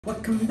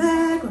Welcome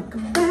back to our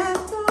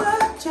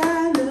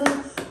channel.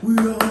 We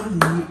are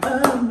the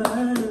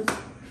Hermanos.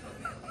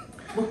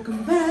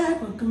 Welcome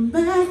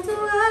back to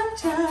our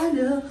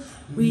channel.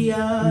 We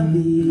are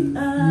the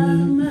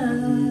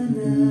Hermanos.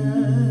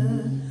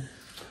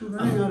 I'm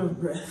running out of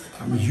breath.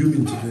 I'm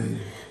human today.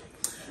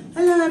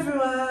 Hello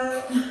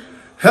everyone.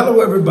 Hello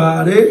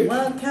everybody.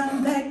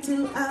 Welcome back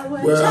to our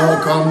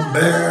Welcome channel.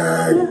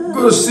 back.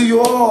 Good to see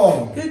you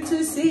all. Good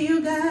to see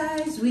you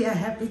guys. We are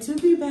happy to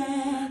be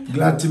back.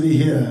 Glad to be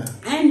here.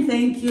 And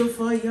thank you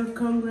for your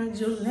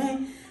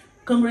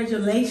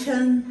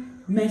congratulations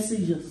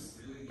messages.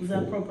 Is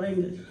that proper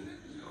English?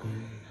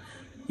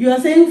 You are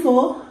saying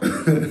for?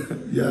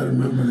 Yeah, I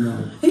remember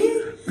now.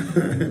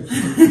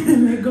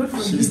 May God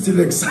forgive. She's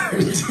still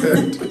excited.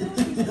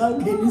 How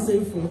can you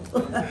say for?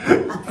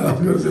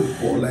 I'm going to say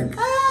for like...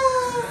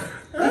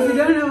 If you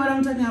don't know what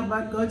I'm talking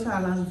about, go to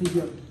our last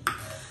video.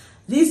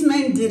 This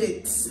man did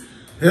it.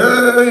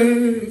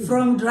 Hey!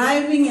 From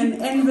driving an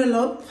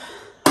envelope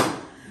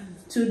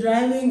to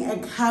driving a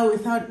car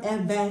without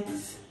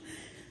airbags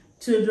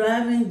to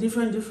driving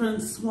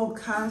different small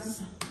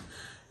cars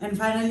and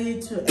finally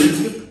to a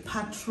Jeep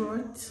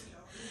Patriot.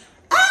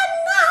 And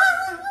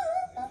now,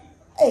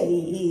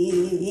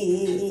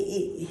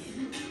 hey.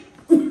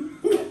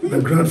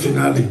 The grand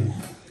finale.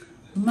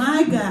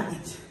 My God.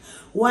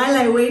 While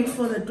I wait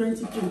for the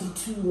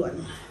 2022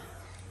 one.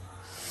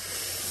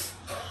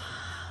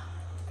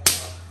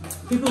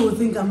 People will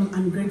think I'm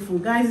ungrateful.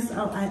 Guys,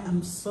 I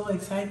am so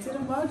excited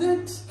about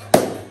it.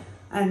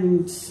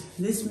 And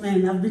this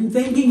man, I've been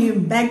thanking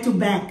him back to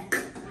back.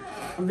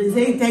 I've been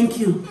saying thank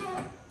you.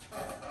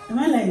 Am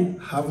I lying?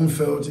 Haven't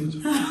felt it.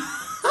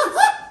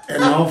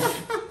 Enough.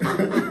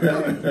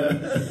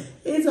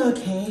 It's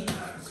okay.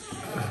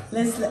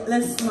 Let's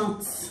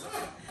not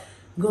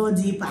go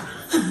deeper.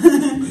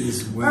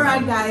 Well. All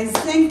right, guys.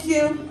 Thank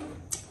you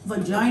for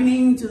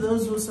joining. To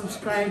those who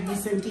subscribed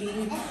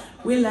recently,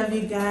 we love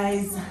you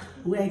guys.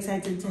 We're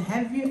excited to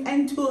have you,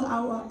 and to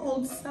our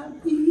old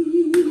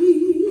subbies,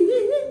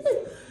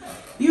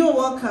 you're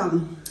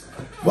welcome.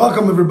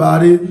 Welcome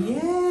everybody.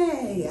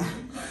 Yay!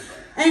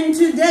 And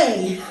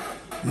today,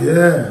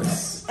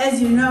 Yes. as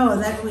you know,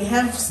 that we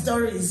have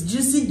stories,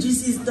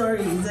 juicy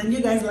stories, and you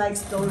guys like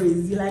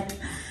stories. You like,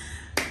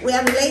 we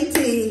are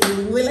relating.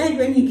 We like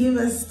when you give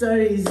us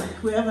stories.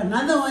 We have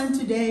another one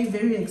today,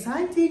 very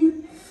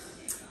exciting,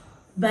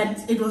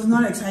 but it was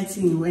not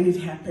exciting when it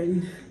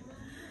happened.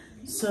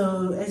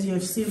 So, as you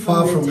have seen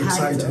Far from the from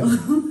title,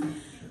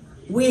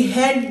 we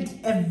had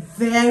a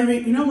very,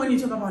 you know, when you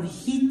talk about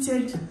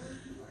heated,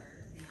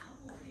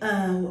 they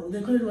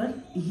call it what?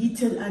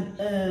 Heated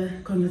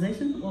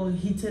conversation or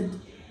heated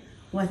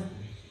what?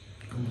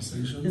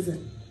 Conversation? Is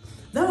it?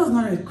 That was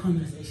not a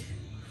conversation.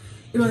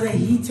 It was a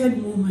heated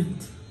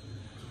moment.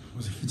 It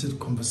was a heated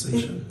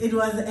conversation. It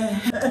was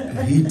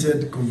A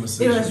heated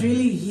conversation. It was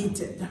really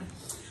heated.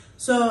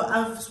 So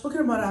I've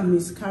spoken about our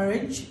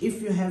miscarriage.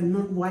 If you have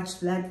not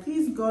watched that,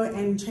 please go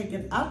and check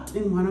it out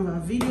in one of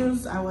our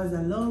videos. I was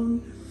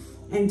alone.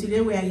 And today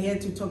we are here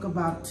to talk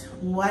about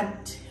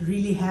what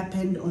really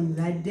happened on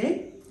that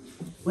day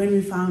when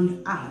we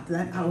found out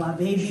that our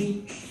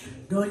baby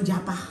don't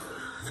japa.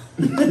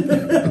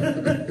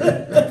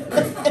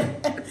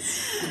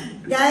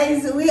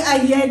 Guys, we are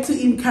here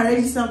to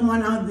encourage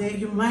someone out there.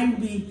 You might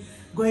be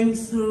going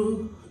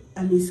through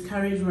a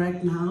miscarriage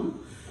right now.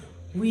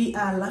 We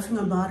are laughing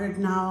about it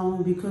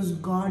now because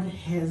God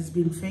has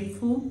been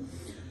faithful.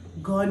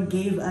 God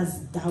gave us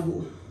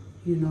double,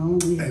 you know.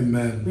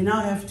 Amen. We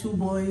now have 2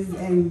 boys,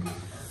 and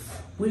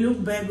we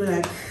look back, we're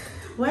like,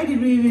 why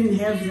did we even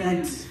have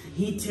that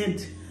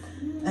heated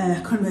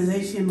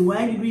conversation?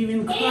 Why did we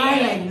even cry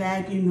like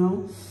that, you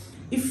know?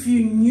 If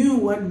you knew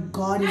what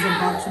God is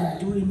about to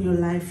do in your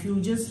life, you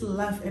just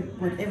laugh at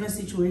whatever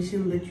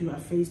situation that you are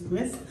faced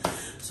with.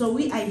 So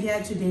we are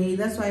here today.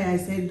 That's why I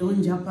said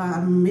don't jump.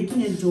 I'm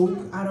making a joke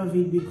out of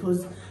it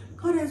because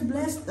God has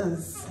blessed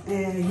us.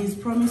 His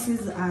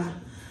promises are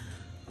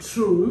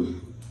true.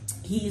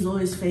 He is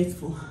always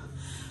faithful.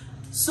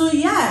 So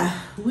yeah,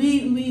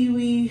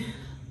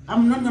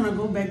 I'm not gonna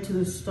go back to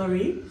the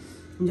story.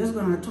 I'm just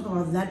gonna talk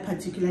about that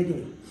particular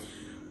day.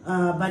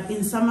 But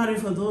in summary,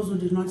 for those who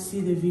did not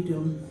see the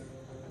video,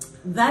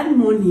 that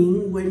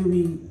morning when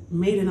we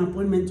made an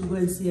appointment to go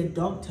and see a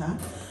doctor,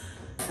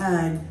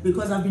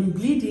 because I've been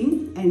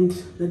bleeding, and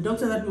the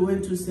doctor that we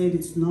went to said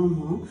it's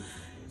normal.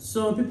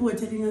 So people were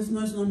telling us,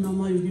 no, it's not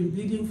normal. You've been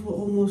bleeding for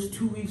almost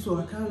 2 weeks,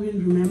 or I can't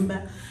even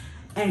remember.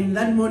 And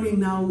that morning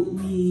now,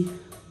 we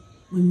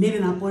made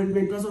an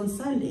appointment. It was on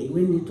Sunday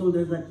when they told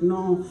us that,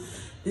 no,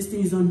 this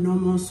thing is not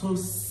normal. So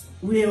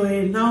we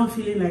were now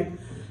feeling like,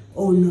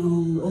 oh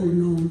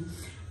no.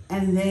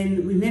 And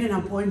then we made an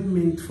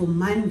appointment for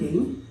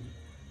Monday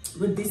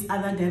with this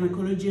other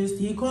gynecologist.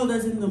 He called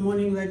us in the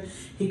morning that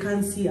he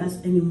can't see us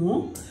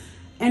anymore.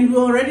 And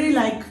we're already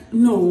like,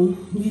 no,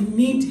 we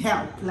need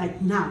help, like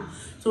now.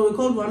 So we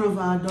called one of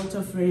our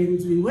doctor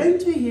friends. We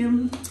went to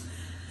him.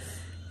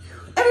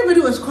 Everybody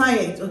was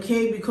quiet,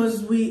 okay?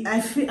 Because I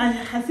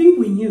think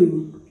we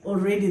knew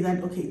already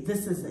that, okay,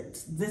 this is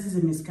it. This is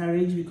a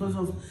miscarriage because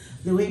of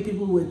the way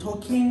people were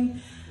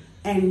talking.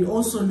 And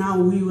also now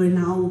we were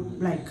now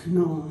like,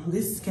 no,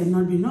 this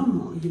cannot be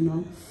normal, you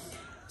know.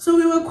 So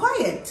we were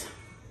quiet.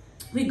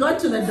 We got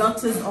to the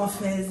doctor's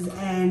office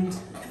and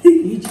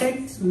he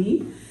checked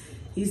me.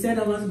 He said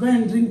I must go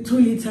and drink 2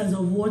 liters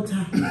of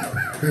water. So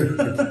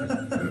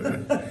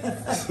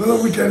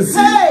that we can see.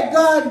 Hey,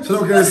 God!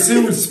 So we can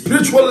see with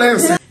spiritual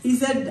lens. He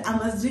said I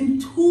must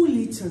drink 2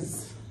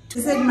 liters. He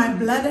said my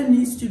bladder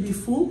needs to be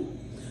full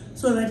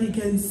so that he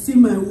can see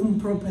my womb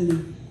properly.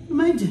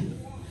 Imagine.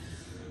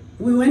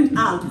 We went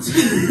out.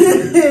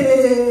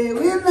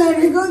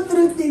 Women, we go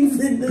through things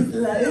in this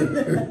life.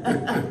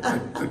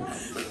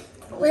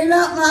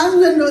 Without my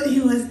husband, he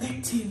was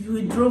active.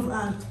 We drove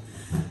out.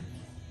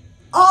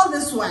 All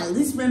this while,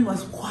 this man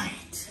was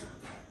quiet.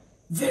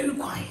 Very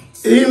quiet.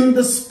 In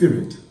the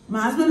spirit.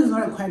 My husband is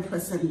not a quiet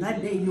person.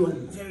 That day, he was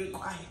very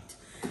quiet.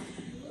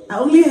 I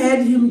only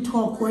heard him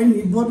talk when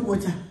he bought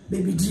water.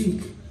 Baby,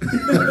 drink.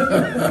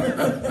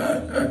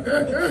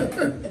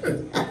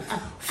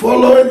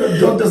 Following the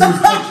doctor's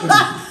instructions.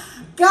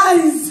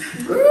 Guys,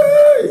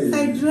 Hey.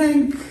 I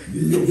drank.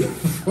 You're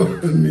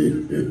funny.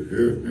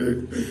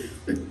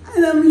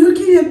 And I'm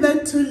looking at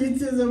that 2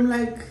 liters. I'm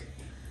like,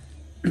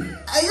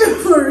 are you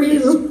for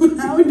real?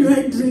 How do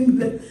I drink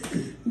that?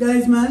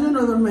 Guys, my husband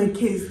was on my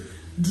case.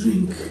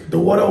 Drink. The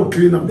water will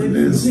clean up the Baby,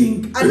 lens.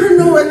 drink. I don't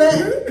know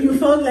whether you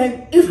felt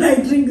like if I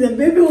drink, the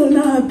baby will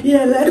now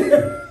appear like.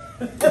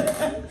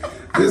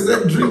 They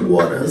said drink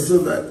water so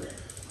that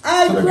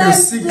I so they can drank,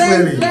 see drank,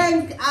 clearly.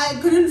 drank. I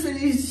couldn't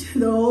finish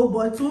the whole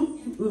bottle.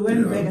 We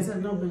went back. I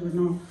said, no, baby,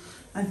 no.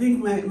 I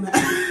think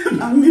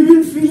I'm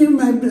even feeling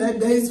my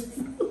blood is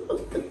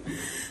full.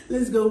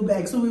 Let's go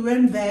back. So we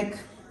went back.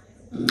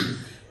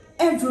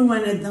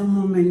 Everyone at the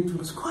moment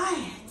was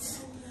quiet.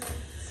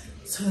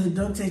 So the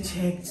doctor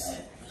checked.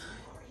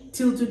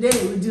 Till today,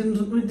 we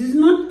did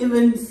not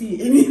even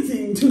see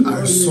anything to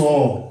I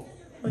saw.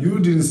 You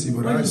didn't see,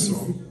 but I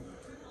saw.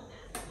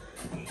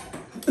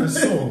 I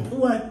saw.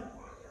 What?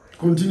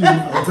 Continue.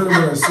 I'll tell you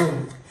what I saw.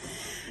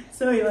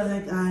 So he was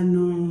like,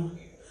 no,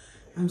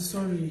 I'm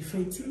sorry,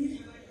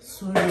 Feti.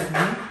 Sorry,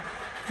 eh?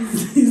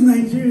 He's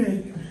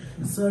Nigerian.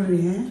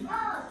 Sorry, eh?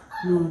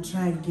 No,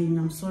 try again.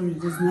 I'm sorry,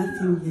 there's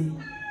nothing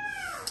there.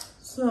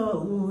 So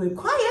we were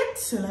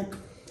quiet, like.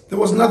 There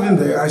was nothing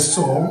there. I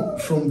saw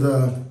from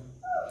the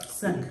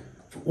Sack.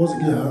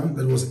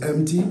 that was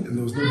empty and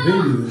there was no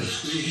baby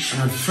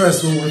there. And at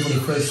first, when we went for the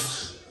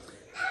first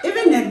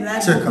Even at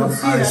that, checkup,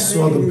 I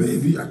saw the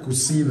baby. I could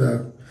see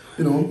the,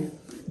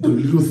 the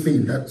little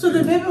thing that. So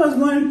the baby was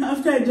born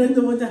after I drank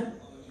the water?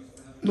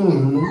 No.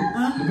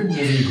 Huh? The baby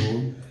wasn't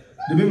gone.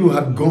 The baby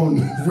had gone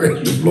where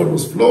the blood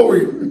was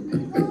flowing.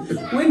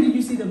 When did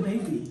you see the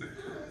baby?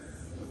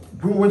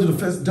 We went to the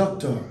first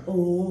doctor.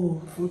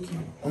 Oh, okay.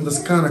 On the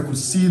scan, I could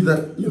see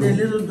that, The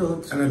little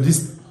dot. And at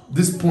this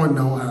point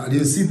now, I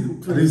didn't see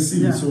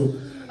it. Yeah. So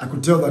I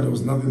could tell that there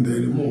was nothing there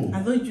anymore.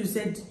 I thought you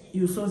said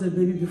you saw the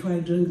baby before I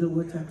drank the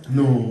water.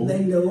 No.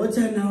 Then the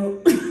water now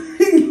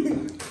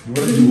What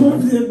are you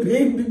removed the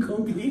baby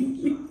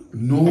completely.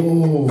 No.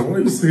 What are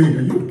you saying?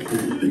 Are you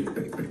okay?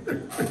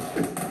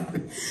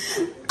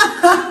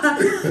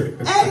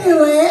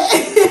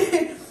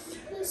 Anyway,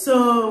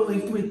 so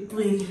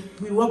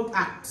we walked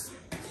out.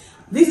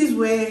 This is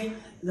where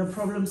the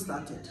problem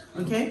started,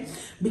 okay?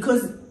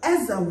 Because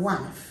as a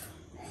wife,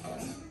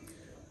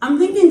 I'm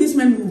thinking this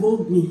man will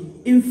hold me.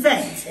 In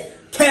fact,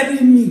 carry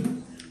me.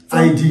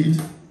 I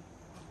did.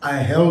 I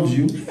held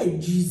you. Hey,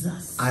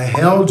 Jesus. I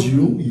held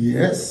you,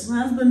 yes.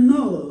 My husband,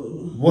 no.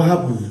 What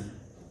happened?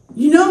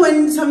 You know,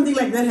 when something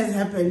like that has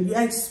happened, you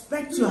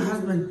expect your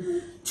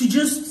husband to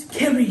just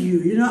carry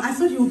you. I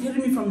thought he would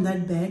carry me from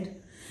that bed,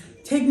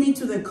 take me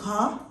to the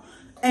car,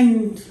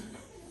 and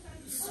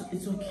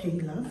it's okay,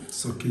 love.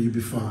 It's okay, you'll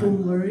be fine.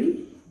 Don't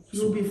worry.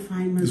 You'll be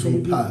fine, my This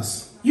baby. will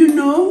pass.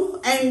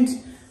 And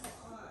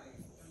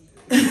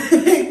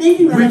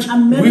thinking that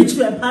I'm married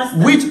to a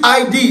pastor. Which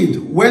I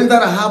did. When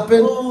that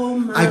happened, Oh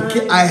my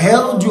I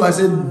held you. I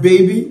said,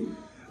 baby,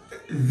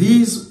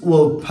 these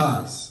will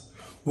pass.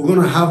 We're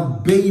going to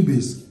have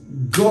babies.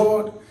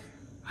 God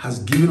has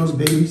given us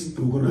babies.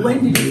 And we're going to When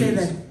have did babies. you say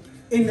that?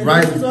 In the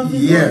Right? doctor's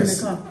office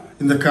Yes. or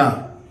In the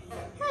car.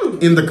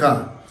 In the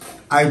car.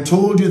 I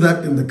told you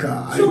that in the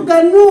car.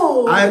 Sugar,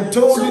 no. I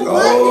told so you.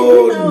 Why did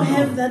Oh, we now no.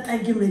 have that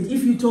argument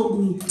if you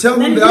told me? Tell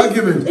me the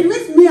argument. It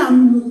makes me,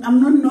 I'm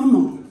not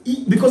normal.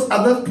 Because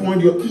at that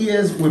point, your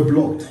ears were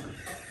blocked.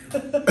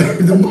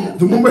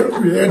 the moment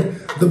you heard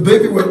the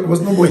baby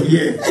was no more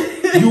here,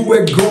 you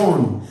were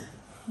gone.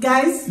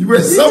 Guys, You were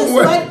this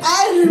somewhere. Is what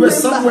I remember. You were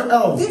somewhere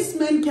else. This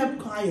man kept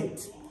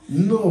quiet.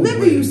 No.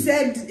 Maybe way. you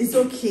said it's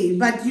okay,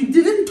 but you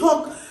didn't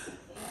talk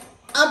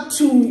up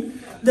to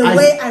the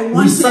way I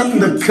wanted. We sat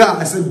in you the car.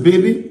 I said,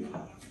 baby,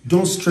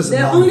 don't stress The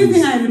about only this.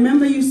 thing I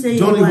remember you saying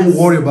Don't was, even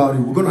worry about it.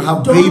 We're going to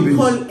have don't babies.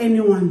 call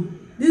anyone.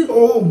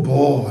 Oh,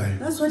 boy.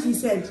 That's what he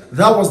said.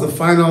 That was the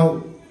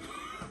final.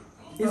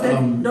 He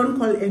said, don't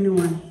call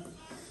anyone.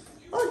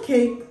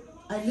 Okay,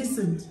 I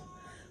listened.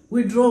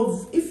 We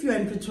drove. If you're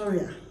in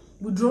Pretoria,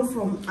 We drove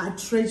from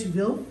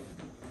Atteridgeville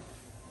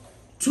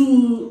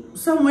to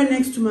somewhere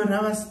next to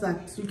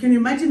Maravastad. You can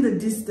imagine the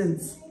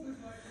distance.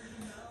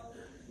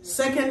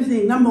 Second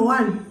thing, number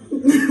one,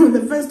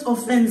 the first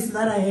offense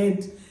that I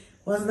had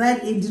was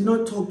that he did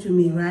not talk to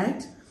me,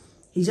 right?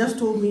 He just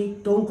told me,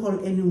 don't call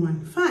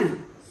anyone.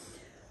 Fine.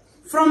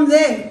 From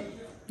there,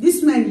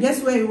 this man,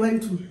 guess where he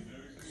went to?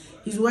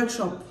 His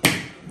workshop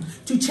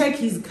to check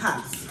his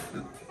cars.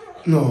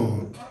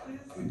 No,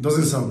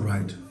 doesn't sound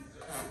right.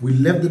 We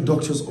left the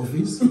doctor's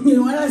office. You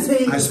know what I'm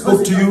saying? I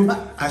spoke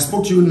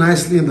to you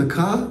nicely in the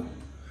car.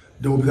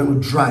 Then we began to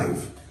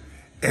drive.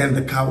 And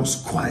the car was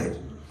quiet.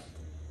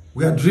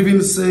 We had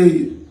driven,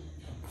 say,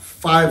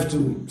 5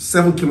 to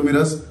 7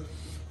 kilometers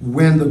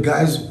when the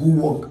guys who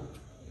work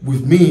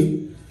with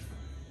me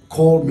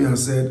called me and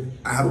said,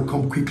 I have to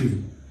come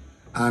quickly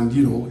and,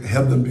 you know,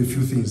 help them do a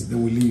few things.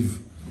 Then we leave.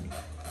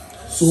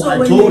 So I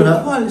told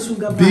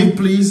her, babe,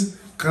 please,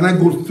 can I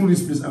go through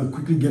this place and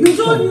quickly get you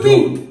told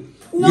me?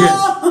 No,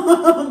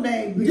 yes.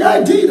 Baby. Yeah,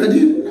 I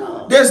did.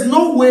 No. There's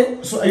no way.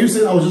 So are you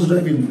saying I was just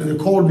driving and they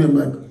called me? I'm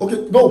like,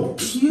 okay, go.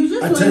 You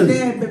just went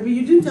there, baby.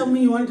 You didn't tell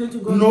me you wanted to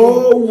go.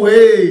 No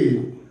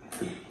way.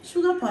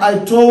 Sugar pie. I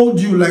told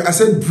you, like I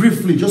said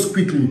briefly, just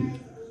quickly.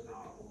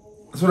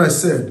 That's what I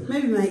said.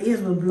 Maybe my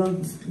ears were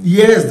blocked.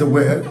 Yes, they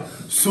were.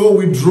 So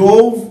we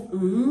drove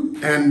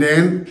and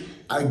then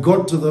I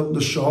got to the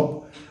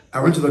shop. I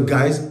went to the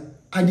guys.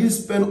 I didn't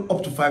spend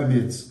up to 5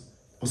 minutes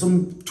or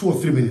some 2 or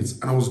 3 minutes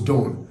and I was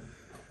done.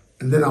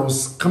 And then I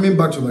was coming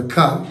back to the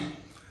car.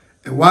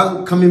 And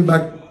while coming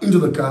back into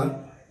the car,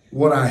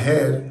 what I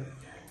heard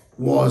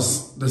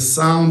was the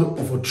sound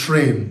of a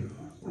train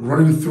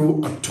running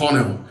through a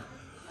tunnel.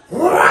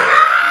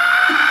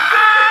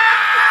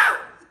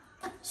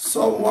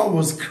 Someone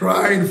was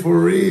crying for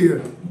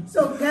real.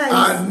 So guys,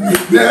 I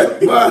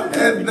never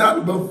heard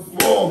that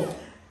before.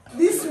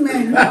 This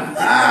man,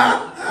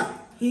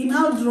 he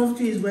now drove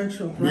to his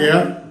workshop, right?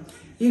 Yeah.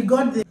 He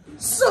got there.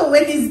 So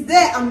when he's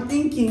there, I'm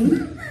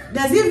thinking,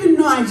 does he even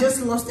know I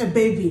just lost a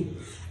baby?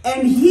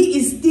 And he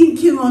is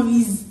thinking of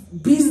his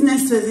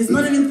businesses. He's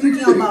not even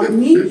thinking about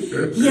me.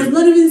 He has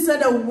not even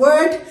said a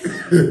word.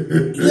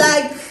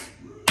 Like,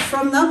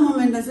 from that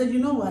moment, I said, you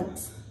know what?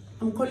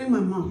 I'm calling my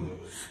mom.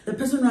 The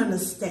person who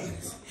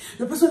understands.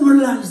 The person who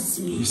loves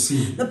me. You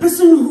see. The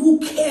person who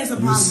cares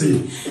about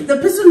me. The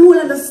person who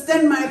will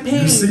understand my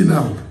pain. You see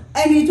now.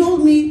 And he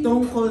told me,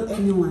 don't call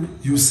anyone.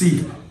 You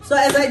see. So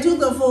as I took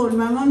the phone,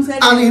 my mom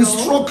said, an hello.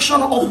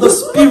 Instruction of the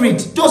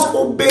spirit. Just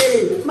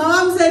obey. My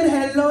mom said,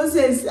 hello,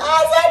 says,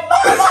 I said,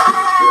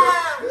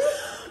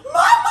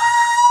 Mama!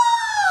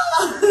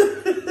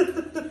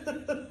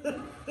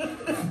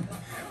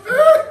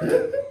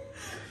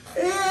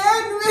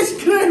 And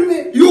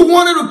screaming. You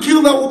wanted to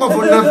kill that woman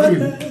for nothing.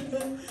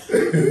 He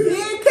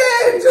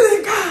came to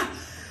the car.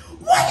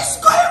 What is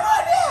going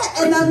on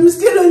here? And I'm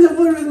still on the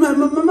phone with my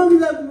mom. My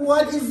mom's like,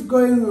 what is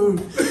going on?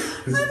 I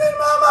said,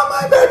 Mama,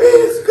 my baby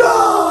is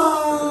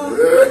gone.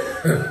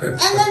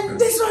 And then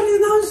this one is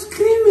now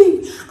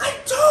screaming, I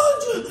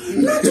told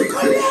you not to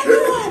call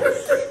anyone.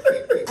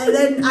 And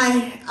then I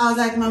was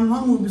like, my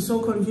mom will be so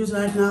confused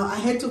right now. I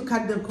had to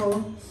cut the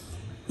call.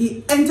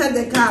 He entered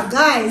the car.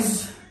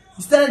 Guys,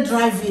 he started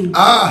driving.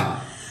 I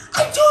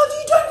told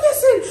you, don't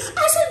listen.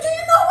 I said, do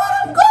you know what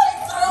I'm going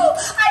through?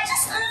 I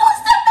just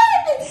lost the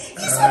baby.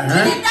 He said,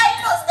 didn't I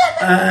lose the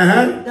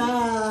baby?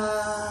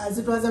 Guys,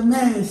 it was a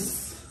mess.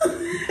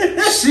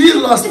 She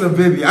lost the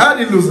baby. I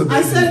didn't lose the baby.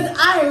 I said,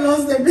 I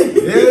lost the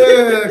baby.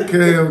 Yeah,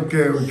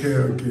 okay.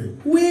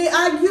 We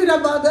argued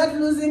about that,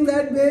 losing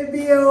that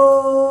baby,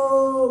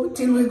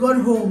 till we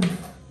got home.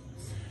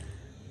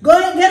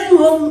 Getting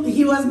home,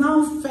 he was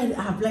now fed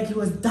up, like he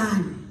was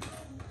done.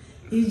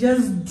 He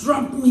just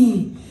dropped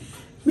me.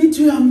 Me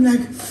too, I'm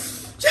like,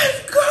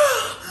 just go.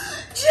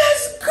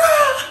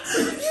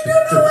 You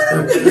don't know what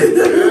I'm doing.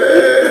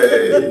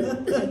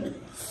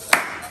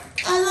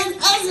 And then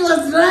as he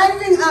was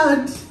driving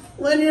out,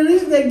 when he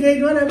reached the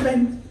gate, what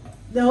happened?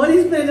 The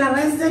Holy Spirit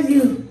arrested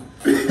you.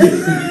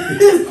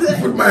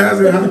 Put my hands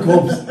in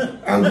handcuffs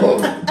and go.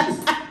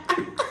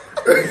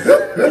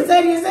 You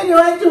said you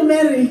want to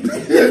marry.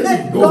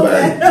 Go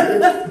back.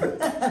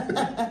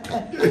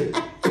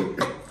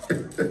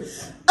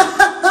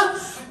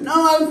 No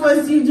one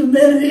forced you to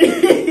marry.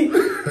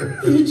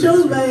 You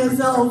chose by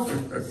yourself.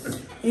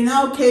 He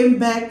now came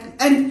back,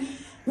 and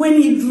when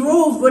he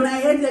drove, when I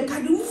heard the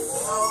car,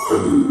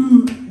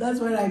 that's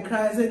when I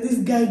cried. I said, this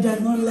guy does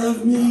not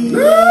love me.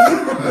 My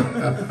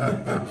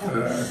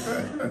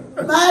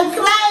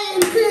cry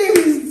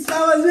increased.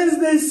 I was just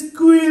there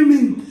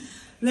screaming.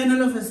 Then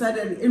all of a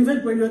sudden, in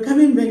fact, when you were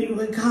coming back, you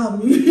were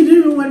calm. You didn't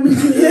even want me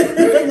to hear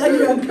that you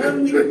were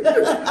coming.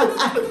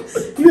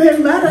 You were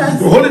embarrassed.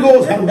 The Holy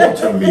Ghost had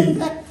worked on me.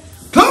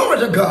 Glory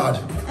to God.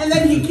 And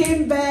then he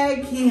came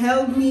back, he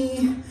held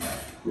me.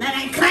 Then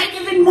I cried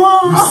even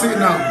more. You see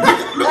now,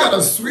 look at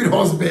a sweet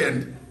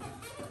husband.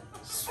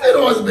 Sweet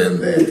husband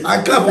there.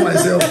 I clap for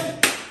myself.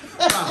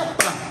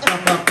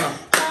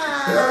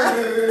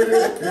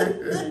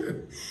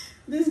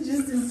 This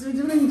just is sweet,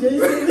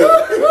 Jason.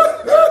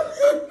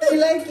 You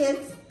like it?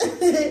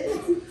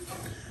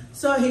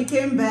 So he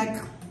came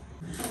back.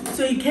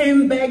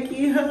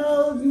 He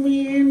held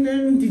me, and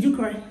then did you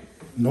cry?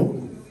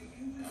 No.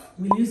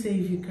 Will you say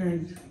if you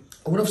cried?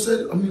 I would have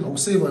said, I would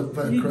say if I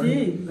cried. You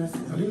did, but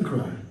I didn't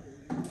cry.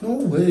 No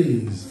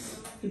ways.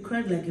 You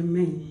cried like a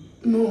man.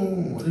 No,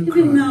 I didn't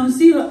Even cry. now,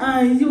 see your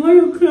eyes, you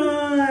want to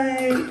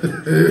cry.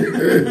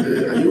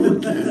 Are you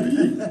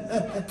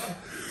okay?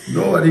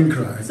 No, I didn't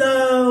cry.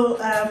 So,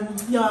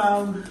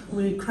 yeah,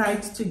 we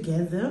cried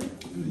together.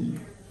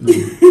 No,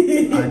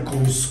 I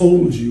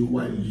consoled you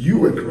while you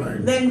were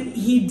crying. Then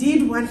he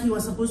did what he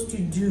was supposed to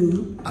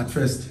do At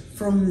first.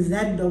 from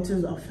that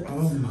doctor's office.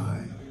 Oh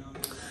my.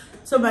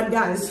 So, but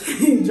guys,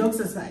 jokes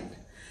aside,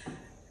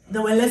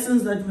 there were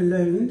lessons that we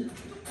learned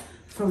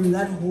from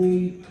that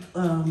whole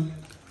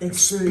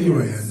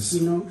experience.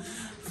 You know,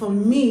 for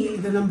me,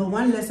 the number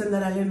one lesson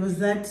that I learned was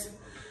that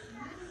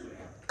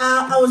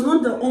I was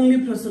not the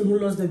only person who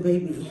lost a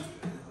baby.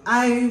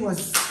 I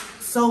was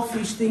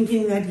selfish,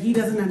 thinking that he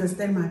doesn't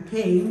understand my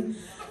pain,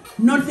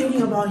 not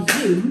thinking about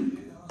him.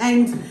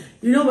 And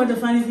you know what the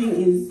funny thing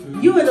is?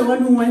 You were the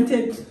one who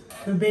wanted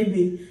the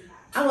baby.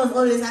 I was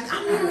always like,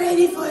 I'm not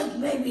ready for a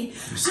baby.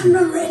 I'm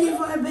not ready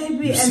for a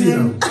baby. And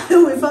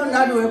then we found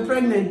out we were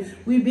pregnant.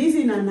 We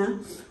busy, Nana.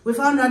 We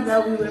found out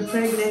that we were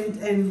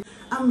pregnant and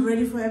I'm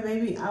ready for a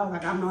baby. I was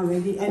like, I'm not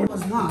ready. And it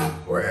was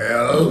not.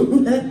 Well.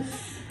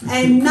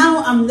 And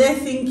now I'm there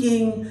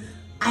thinking,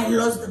 I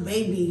lost the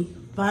baby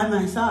by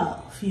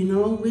myself, you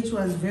know, which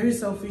was very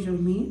selfish of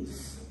me.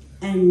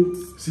 And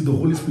see, the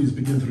Holy Spirit is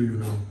speaking through you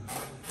now.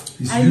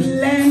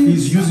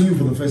 He's using you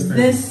for the first time.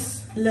 This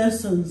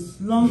lessons,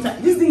 long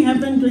time. This thing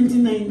happened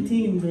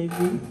 2019, baby.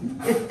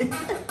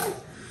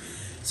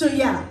 So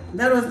yeah,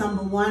 that was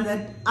number one,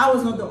 that I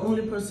was not the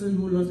only person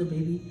who lost a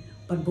baby,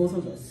 but both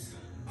of us.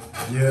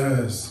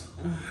 Yes.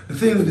 The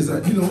thing is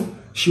that, you know,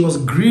 she was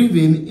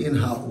grieving in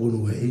her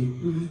own way,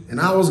 and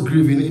I was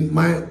grieving in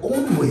my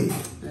own way.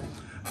 Yeah.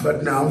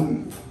 But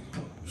now,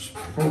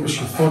 probably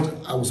she thought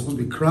I was supposed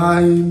to be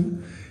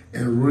crying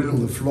and rolling on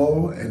the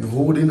floor and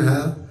holding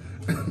her,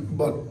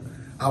 but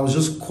I was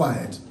just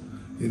quiet.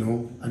 You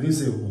know, I didn't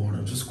say a word, I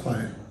was just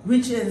quiet.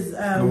 Which is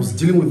I was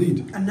dealing with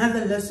it.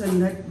 Another lesson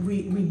that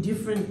we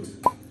different.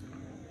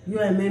 You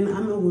are a man,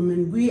 I'm a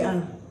woman. We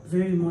are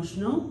very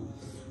emotional,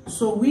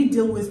 so we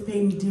deal with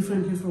pain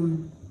differently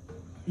from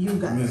you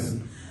guys.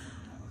 Man.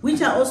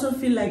 Which I also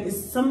feel like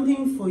is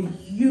something for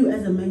you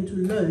as a man to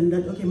learn,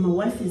 that okay, my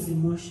wife is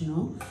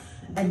emotional.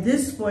 At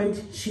this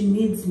point, she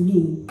needs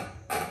me.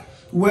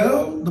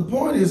 Well, the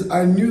point is,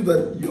 I knew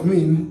that, I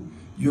mean,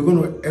 you're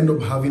going to end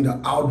up having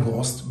the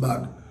outburst,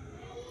 but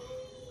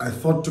I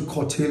thought to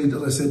curtail it.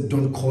 As I said,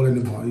 don't call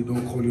anybody,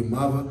 don't call your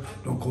mother,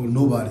 don't call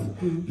nobody.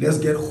 Let's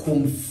get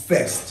home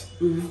first,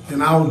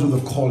 then I'll do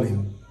the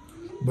calling.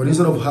 But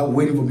instead of her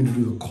waiting for me to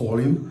do the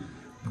calling,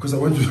 because I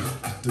went to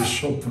the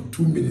shop for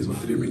 2 minutes or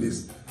 3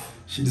 minutes,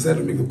 she decided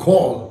to make the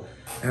call,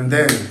 and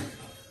then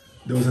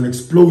there was an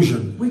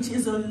explosion. Which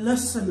is a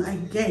lesson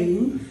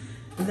again,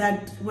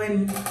 that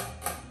when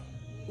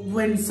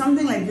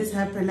something like this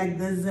happens, like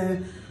there's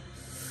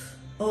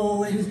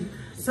when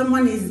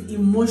someone is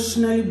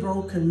emotionally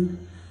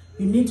broken,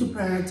 you need to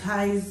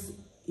prioritize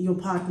your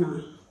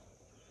partner.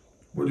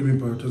 What do you mean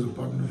prioritize the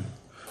partner?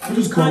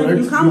 You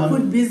can't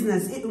put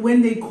business.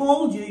 When they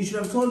called you, you should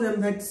have told them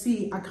that,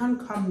 see, I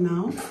can't come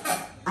now.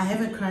 I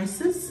have a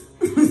crisis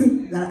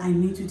that I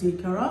need to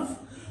take care of,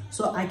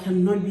 so I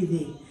cannot be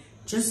there.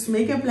 Just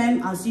make a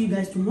plan. I'll see you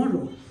guys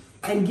tomorrow.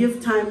 And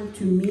give time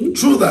to me.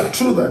 True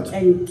that.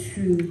 And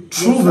to...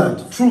 True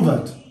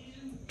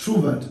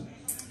that.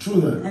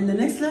 And the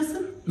next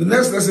lesson? The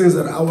next lesson is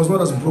that I was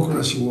not as broken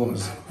as she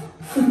was.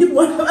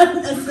 What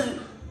lesson?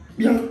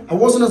 Yeah, I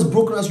wasn't as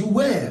broken as you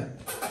were.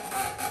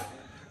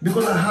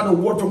 Because I had a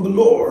word from the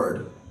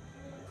Lord.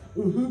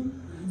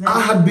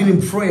 I had been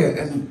in prayer,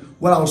 and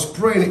while I was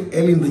praying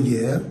early in the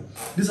year,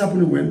 this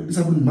happened when? This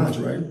happened in March,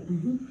 right?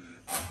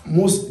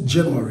 Most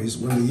Januaries,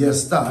 when the year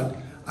starts,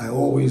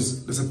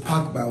 there's a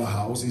park by our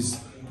house.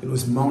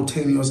 It's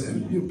mountainous,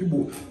 and you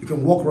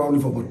can walk around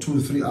it for about 2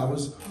 to 3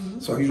 hours.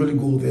 So I usually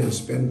go there and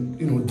spend,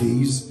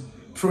 days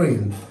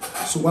praying.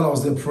 So while I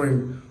was there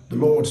praying, the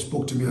Lord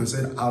spoke to me and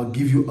said, I'll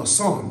give you a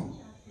son.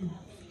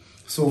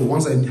 So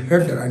once I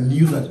heard that, I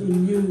knew that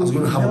I was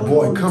going to have a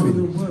boy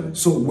coming.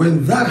 So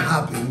when that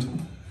happened,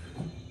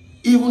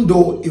 even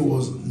though it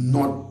was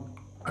not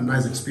a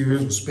nice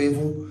experience, it was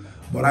painful,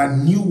 but I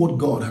knew what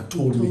God had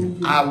told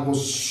me. I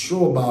was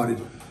sure about it.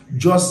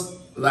 Just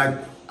like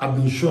I've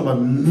been sure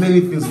about many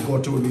things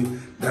God told me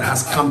that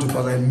has come to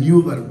pass. I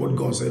knew that what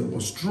God said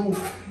was true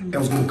and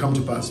was going to come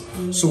to pass.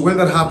 So when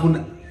that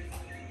happened,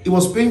 it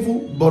was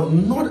painful, but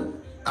not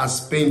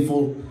as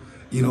painful,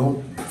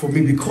 for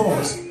me,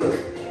 because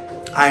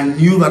I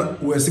knew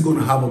that we're still going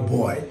to have a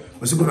boy.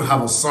 We're still going to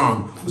have a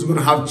son. We're still going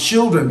to have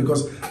children,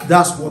 because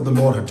that's what the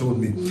Lord had told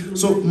me.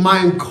 So my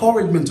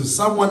encouragement to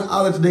someone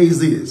out there today is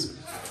this.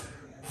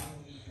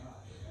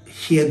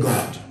 Hear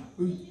God.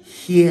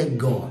 Hear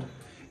God.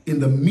 In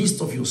the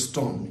midst of your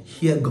storm,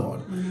 hear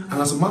God. And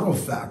as a matter of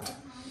fact,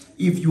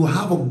 if you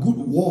have a good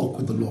walk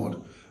with the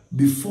Lord,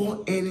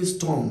 before any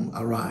storm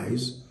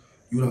arises,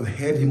 you will have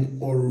heard him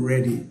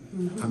already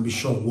and be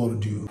sure of what to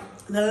do.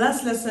 The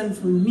last lesson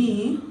for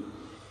me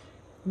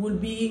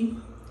would be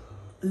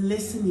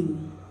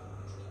listening.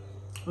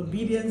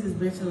 Obedience is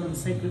better than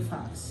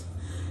sacrifice.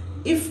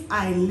 If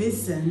I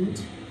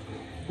listened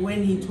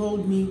when he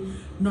told me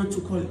not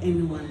to call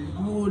anyone,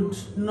 I would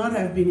not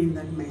have been in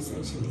that mess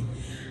actually,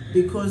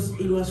 because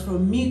it was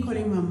from me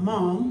calling my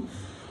mom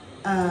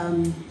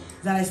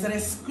that I started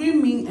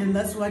screaming, and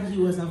that's what he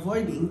was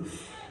avoiding.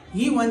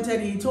 He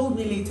told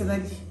me later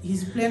that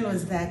his plan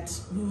was that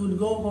we would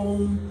go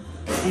home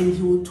and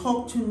he would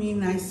talk to me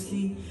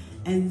nicely,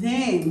 and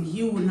then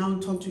he would now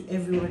talk to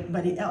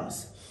everybody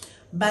else.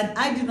 But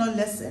I did not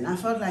listen. I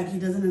felt like he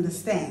doesn't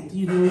understand,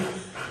 you know.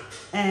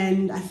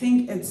 And I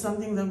think it's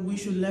something that we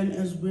should learn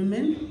as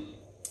women.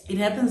 It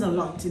happens a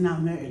lot in our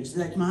marriage.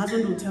 Like my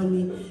husband will tell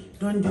me,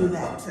 don't do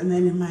that. And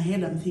then in my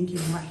head, I'm thinking,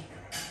 why?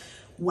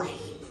 Why?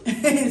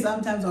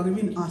 Sometimes I'll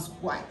even ask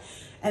why.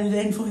 And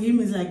then for him,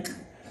 it's like,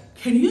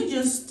 can you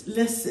just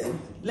listen?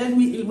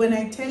 When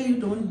I tell you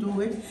don't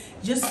do it,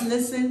 just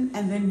listen,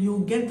 and then you'll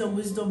get the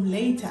wisdom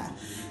later.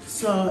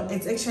 So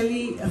it's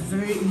actually a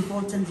very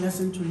important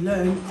lesson to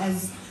learn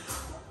as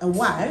a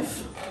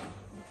wife,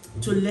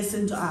 to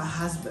listen to our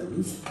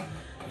husbands,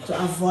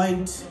 to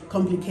avoid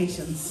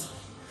complications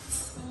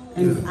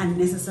and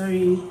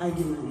unnecessary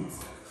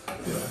arguments.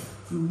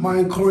 My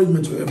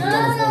encouragement to every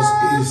one of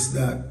us is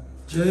that,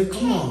 Jay,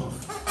 come on.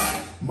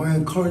 My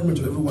encouragement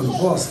to every one of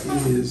us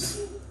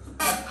is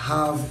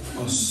have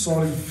a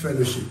solid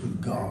fellowship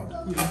with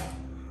God.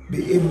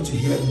 Be able to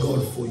hear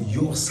God for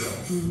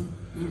yourself.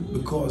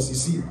 Because you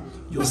see,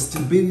 your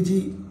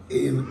stability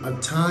in a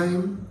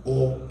time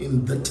or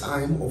in the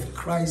time of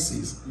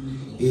crisis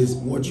is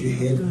what you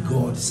heard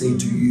God say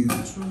to you.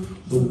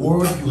 The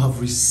word you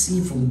have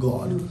received from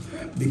God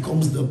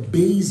becomes the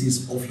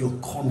basis of your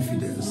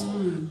confidence.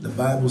 The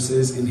Bible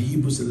says in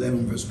Hebrews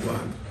 11 verse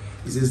 1,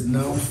 it says,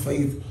 now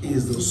faith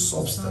is the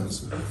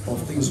substance of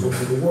things hoped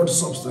for. The word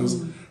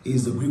substance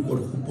is the Greek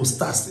word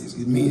hypostasis.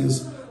 It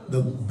means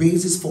the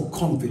basis for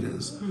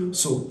confidence.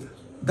 So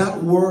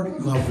that word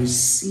you have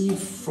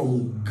received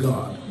from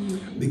God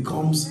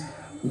becomes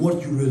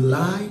what you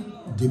rely,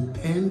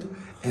 depend,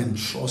 and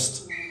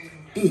trust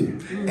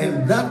in.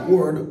 And that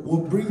word will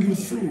bring you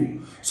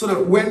through. So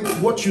that when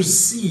what you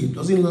see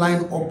doesn't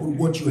line up with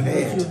what you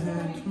heard,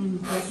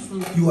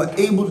 you are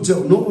able to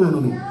tell,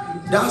 no.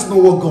 That's not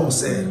what God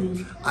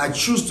said. I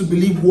choose to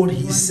believe what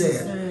he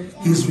said.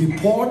 His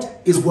report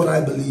is what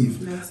I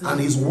believe. And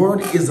his word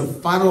is the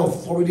final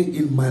authority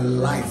in my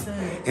life.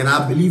 And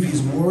I believe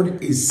his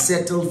word is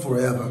settled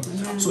forever.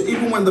 So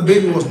even when the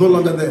baby was no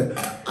longer there,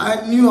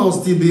 I knew I'll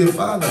still be a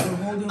father.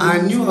 I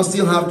knew I'll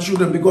still have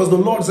children, because the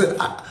Lord said,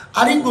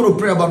 I didn't go to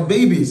pray about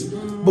babies.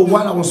 But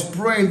while I was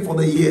praying for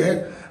the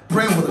year,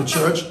 praying for the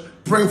church,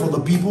 praying for the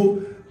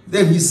people,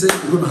 then he said,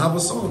 you're going to have a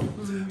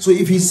son. So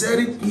if he said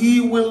it, he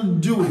will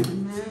do it.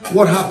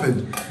 What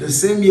happened? The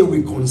same year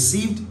we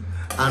conceived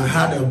and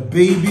had a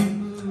baby,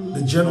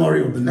 the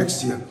January of the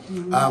next year.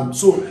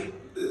 So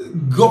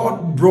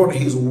God brought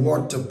his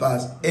word to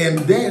pass. And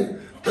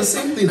then the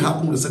same thing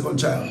happened with the second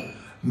child.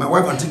 My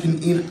wife had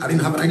taken in, I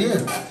didn't have an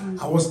idea.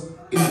 I was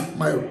in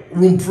my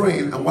room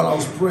praying, and while I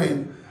was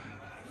praying,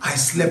 I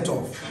slept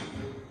off.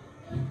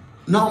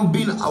 Now I'm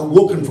being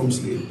awoken from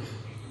sleep.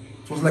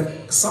 It was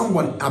like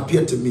someone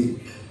appeared to me.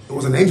 It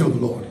was an angel of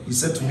the Lord. He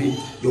said to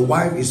me, your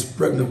wife is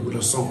pregnant with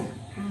a son.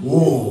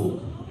 Whoa.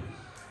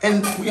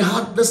 And we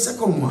had the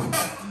second one.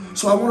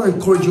 So I want to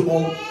encourage you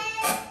all,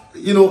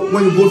 you know,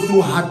 when you go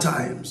through hard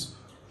times,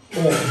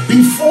 or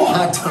before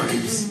hard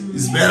times,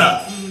 it's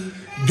better.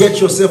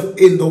 Get yourself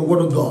in the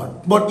word of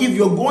God. But if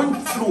you're going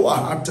through a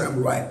hard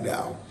time right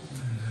now,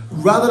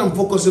 rather than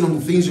focusing on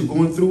the things you're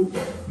going through,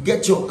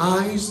 get your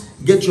eyes,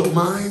 get your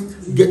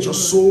mind, get your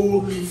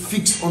soul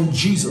fixed on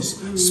Jesus.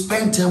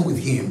 Spend time with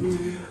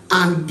him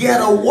and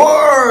get a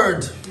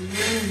word.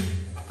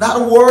 That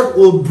word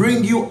will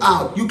bring you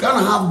out. You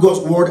can't have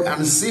God's word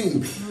and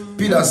sing.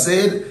 Peter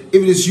said, if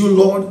it is you,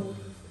 Lord,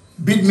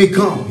 bid me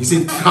come. He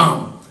said,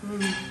 come.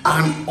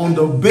 And on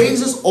the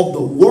basis of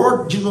the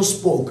word Jesus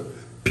spoke,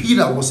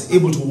 Peter was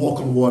able to walk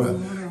on water.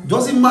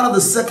 Doesn't matter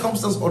the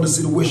circumstance or the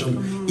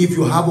situation. If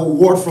you have a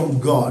word from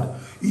God,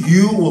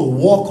 you will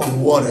walk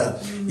on water.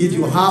 If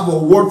you have a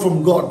word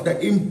from God, the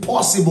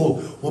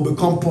impossible will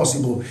become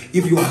possible.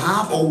 If you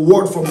have a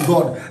word from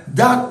God,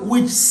 that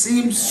which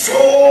seems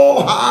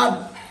so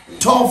hard,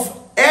 tough,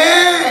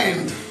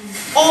 and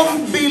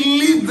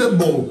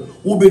unbelievable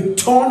will be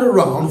turned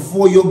around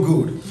for your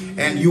good.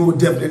 And you will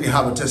definitely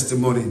have a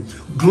testimony.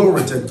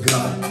 Glory to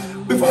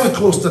God. Before we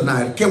close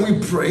tonight, can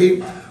we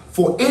pray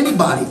for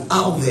anybody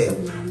out there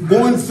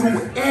going through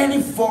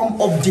any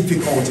form of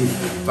difficulty,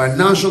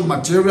 financial,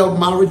 material,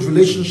 marriage,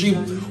 relationship,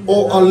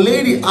 or a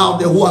lady out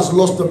there who has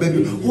lost a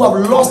baby, who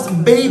have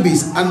lost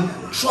babies and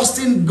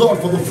trusting God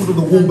for the fruit of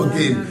the womb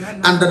again,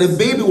 and that the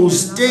baby will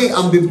stay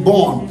and be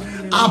born.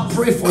 I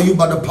pray for you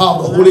by the power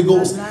of the Holy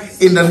Ghost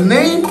in the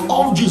name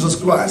of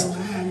Jesus Christ.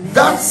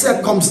 that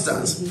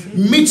circumstance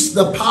meets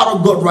the power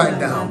of God right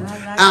now,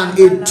 and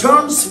it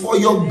turns for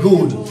your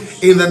good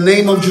in the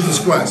name of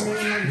Jesus Christ.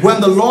 When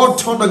the Lord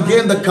turned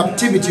again the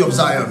captivity of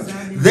Zion,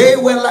 they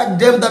were like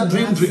them that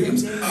dream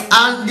dreams,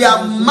 and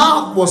their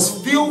mouth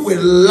was filled with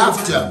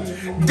laughter.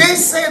 They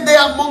say they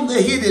are among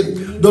the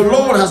hidden. The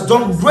Lord has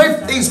done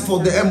great things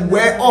for them,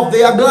 whereof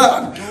they are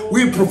glad.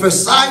 We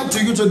prophesy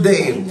to you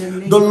today,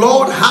 the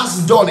Lord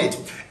has done it,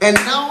 and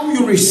now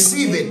you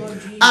receive it,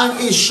 and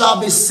it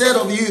shall be said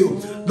of you,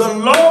 the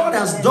Lord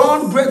has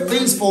done great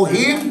things for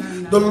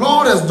him. The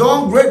Lord has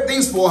done great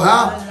things for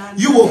her.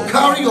 You will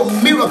carry your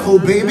miracle,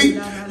 baby.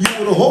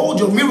 You will hold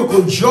your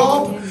miracle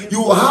job.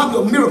 You will have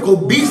your miracle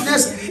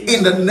business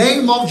in the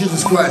name of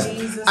Jesus Christ.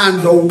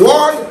 And the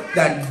word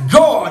that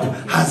God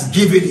has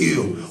given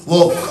you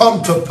will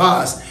come to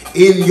pass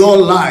in your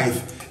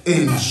life.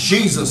 In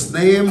Jesus'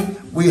 name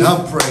we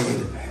have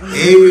prayed.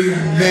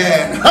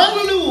 Amen.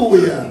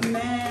 Hallelujah.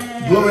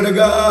 Amen. Glory to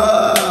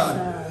God.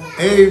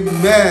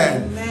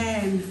 Amen.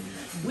 Amen.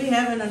 We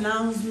have an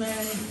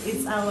announcement.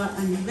 It's our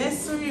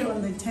anniversary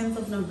on the 10th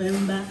of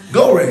November.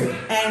 Glory.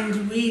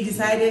 And we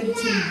decided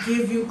to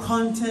give you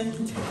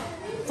content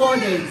 4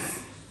 days.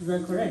 Is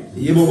that correct?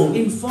 Yeah.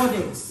 In 4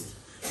 days.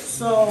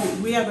 So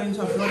we are going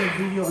to upload a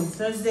video on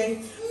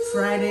Thursday,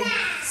 Friday,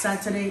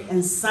 Saturday,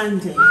 and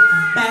Sunday.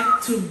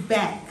 Back to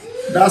back.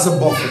 That's a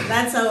buffet.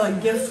 That's our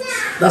gift.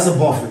 That's a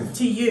buffet.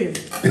 To you.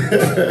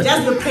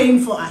 Just the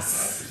pain for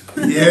us.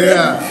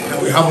 Yeah,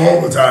 that we have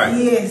all the time.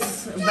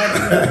 Yes,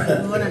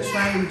 but we want to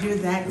try and do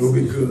that. It will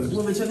be good.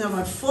 We'll be talking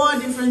about 4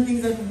 different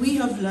things that we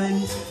have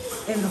learned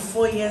in the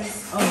 4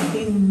 years of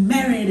being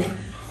married.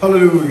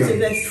 Hallelujah. To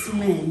this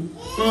man.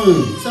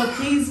 So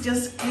please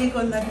just click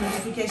on that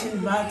notification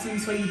button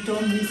so you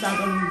don't miss out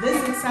on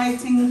this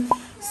exciting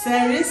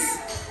series.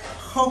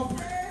 Hope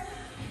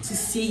to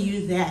see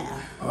you there.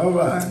 All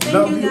right. Thank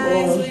Love you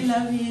guys. all. We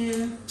love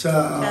you.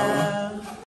 Ciao. Ciao.